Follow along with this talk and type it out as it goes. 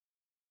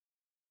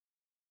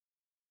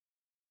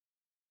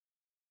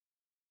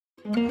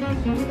Would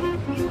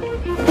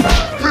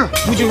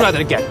you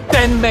rather get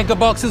 10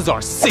 Megaboxes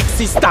or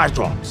 60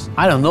 Stardrops?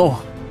 I don't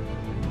know.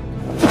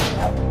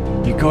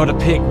 You gotta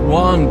pick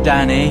one,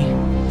 Danny.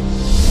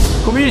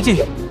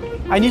 Community,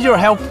 I need your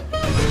help.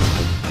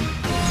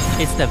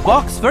 It's the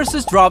Box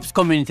vs Drops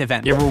community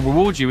event. It will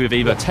reward you with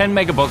either 10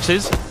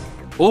 Megaboxes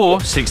or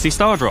 60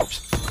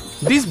 Stardrops.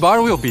 This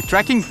bar will be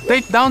tracking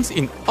takedowns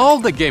in all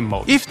the game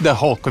modes. If the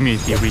whole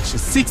community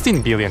reaches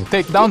 16 billion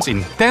takedowns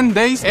in 10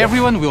 days,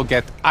 everyone will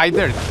get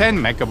either 10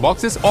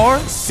 Megaboxes or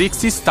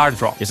 60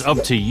 Stardrops. It's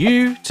up to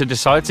you to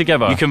decide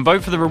together. You can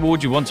vote for the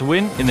reward you want to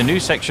win in the new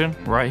section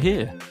right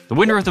here. The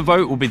winner of the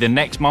vote will be the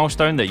next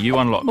milestone that you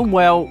unlock.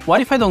 Well,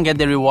 what if I don't get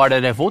the reward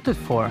that I voted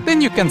for?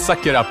 Then you can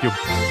suck it up, you...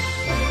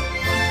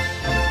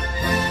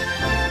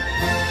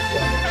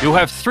 You'll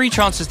have 3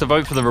 chances to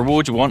vote for the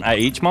reward you want at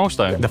each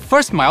milestone. The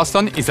first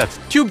milestone is at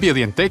 2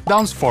 billion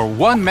takedowns for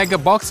 1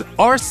 Megabox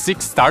or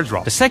 6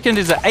 Stardrops. The second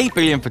is at 8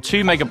 billion for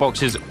 2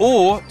 Megaboxes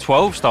or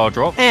 12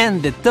 Stardrops.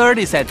 And the third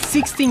is at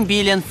 16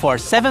 billion for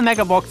 7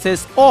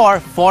 Megaboxes or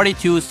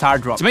 42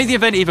 Stardrops. To make the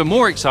event even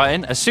more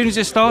exciting, as soon as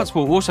it starts,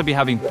 we'll also be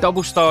having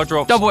double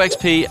Stardrops, double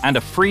XP, and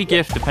a free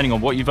gift depending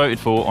on what you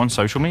voted for on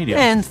social media.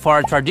 And for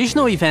a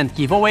traditional event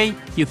giveaway,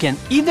 you can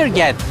either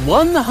get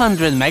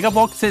 100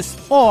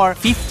 Megaboxes or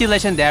 50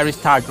 Legendary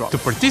Stardrops. To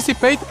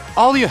participate,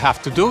 all you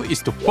have to do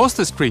is to post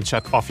a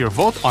screenshot of your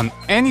vote on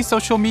any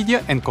social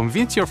media and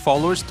convince your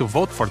followers to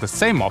vote for the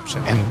same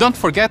option. And don't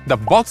forget the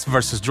Box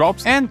vs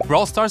Drops and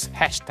Brawl Stars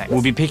hashtags.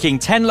 We'll be picking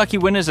 10 lucky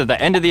winners at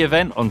the end of the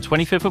event on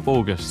 25th of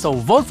August. So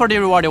vote for the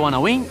reward you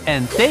wanna win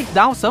and take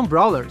down some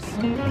brawlers.